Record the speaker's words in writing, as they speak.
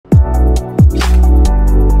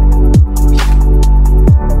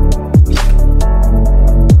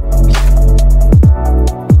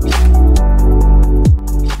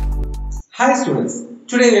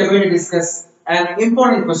Today we are going to discuss an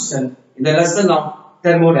important question in the lesson of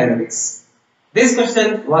thermodynamics. This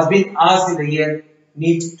question was being asked in the year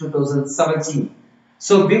NEET 2017.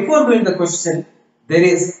 So before going to the question, there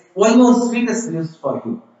is one more sweetest news for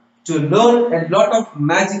you to learn a lot of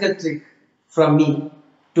magical trick from me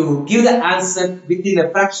to give the answer within a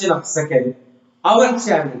fraction of a second. Our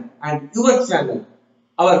channel and your channel,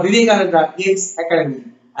 our Vivekananda-AIMS Academy,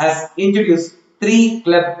 has introduced 3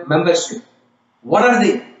 club membership. What are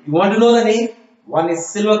they? You want to know the name? One is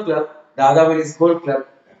Silver Club, the other one is Gold Club,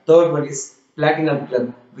 the third one is Platinum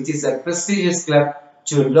Club, which is a prestigious club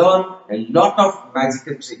to learn a lot of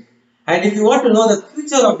magical trick. And if you want to know the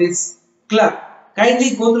future of this club,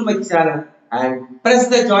 kindly go through my channel and press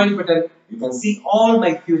the join button. You can see all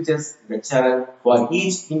my futures in the channel for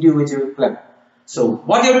each individual club. So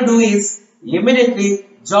what you have to do is immediately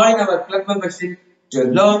join our club membership to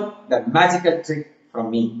learn the magical trick from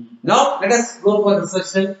me. Now let us go for the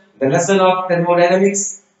session, the lesson of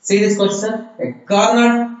thermodynamics. See this question: a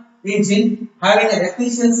Carnot engine having an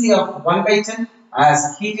efficiency of 1 by 10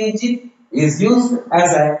 as heat engine is used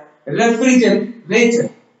as a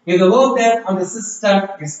refrigerator. If the work done on the system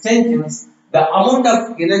is 10 joules, the amount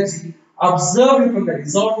of energy observed from the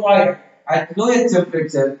reservoir at lower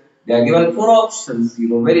temperature, they are given 4 options, you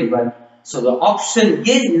know very well. So the option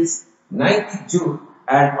A is 90 joule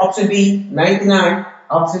and option B 99,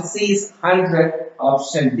 option C is 100,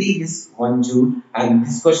 option D is 1 joule, and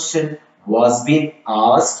this question was being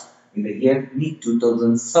asked in the year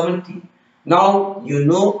 2017. Now you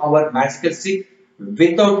know our magical trick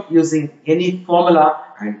without using any formula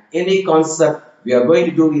and any concept. We are going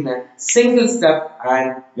to do in a single step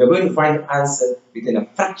and we are going to find the answer within a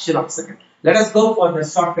fraction of a second. Let us go for the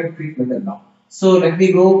shortcut trick method now. So let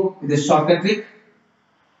me go with the shortcut trick.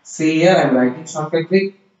 See here, I am writing shortcut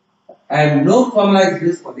trick and no formula is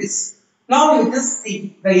used for this. Now you just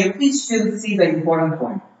see the efficiency, the important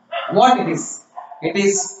point. What it is? It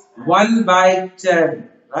is 1 by 10,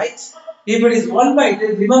 right? If it is 1 by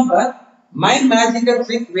 10, remember my magical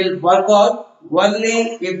trick will work out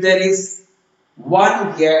only if there is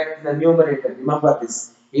 1 here in the numerator. Remember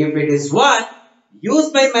this. If it is 1,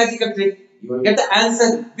 use my magical trick, you will get the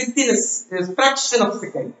answer within a fraction of a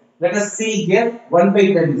second. Let us see here 1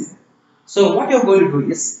 by 10 is. So what you are going to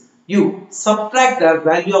do is you subtract the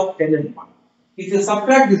value of 10 and 1. If you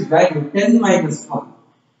subtract this value 10 minus 1,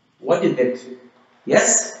 what you get?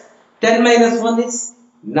 Yes, 10 minus 1 is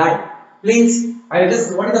 9. Please, I will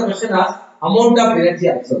just, what is the question asked? Amount of energy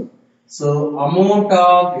absorbed. So amount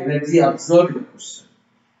of energy absorbed in the question.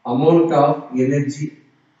 Amount of energy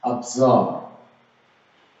absorbed.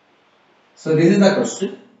 So this is the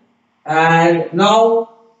question. And now,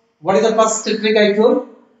 what is the first trick I told?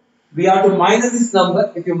 We have to minus this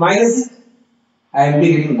number. If you minus it, I am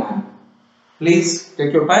getting 9. Please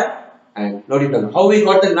take your pen and note it down. How we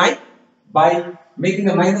got the 9? By making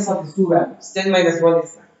a minus of these two values. 10 minus 1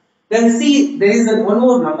 is 9. Then see, there is one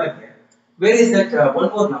more number here. Where is that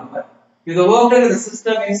one more number? If the work done in the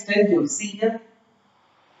system is 10 joules, see here.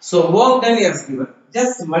 So work done here is given.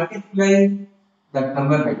 Just multiply that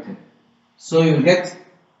number by 10. So you will get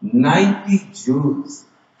 90 joules.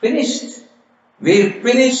 Finished. We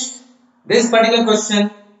finished this particular question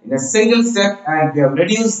in a single step and we have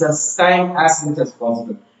reduced the time as much as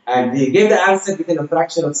possible. And we gave the answer within a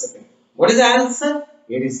fraction of a second. What is the answer?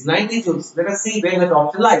 It is 90 joules. Let us see where that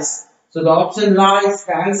option lies. So the answer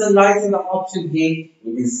lies in the option A.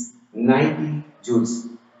 It is 90 joules.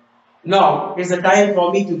 Now it's the time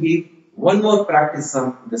for me to give one more practice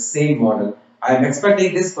sum in the same model. I am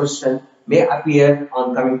expecting this question may appear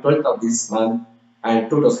on coming 12th of this month and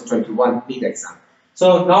 2021 NEET exam.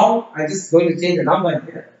 So now I am just going to change the number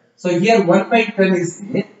here. So here 1 by 10 is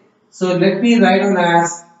there. So let me write down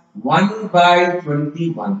as 1 by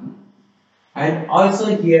 21 and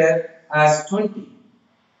also here as 20.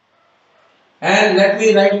 And let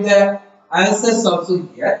me write the answers also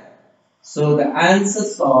here. So the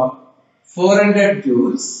answers are 400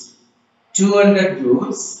 joules, 200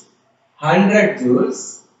 joules, 100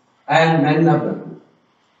 joules and none of them.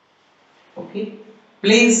 Okay.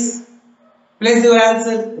 Please place your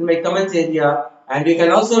answer in my comment area and you can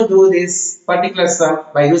also do this particular sum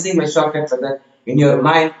by using my shortcut method in your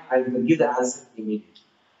mind and you will give the answer immediately.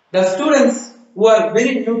 The students who are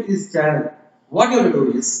very new to this channel, what you will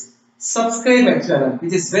do is subscribe my channel,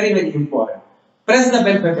 which is very important. Press the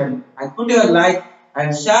bell button and put your like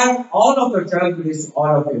and share all of your channel videos to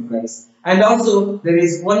all of your friends. And also there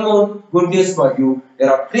is one more good news for you.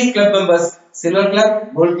 There are 3 club members: Silver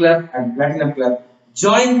Club, Gold Club and Platinum Club.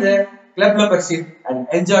 Join the club membership and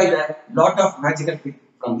enjoy the lot of magical tips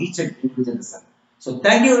from each and individual lesson. So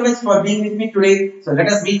thank you very much for being with me today. So let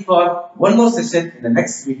us meet for one more session in the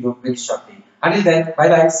next video very shortly. Until then, bye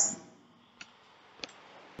bye.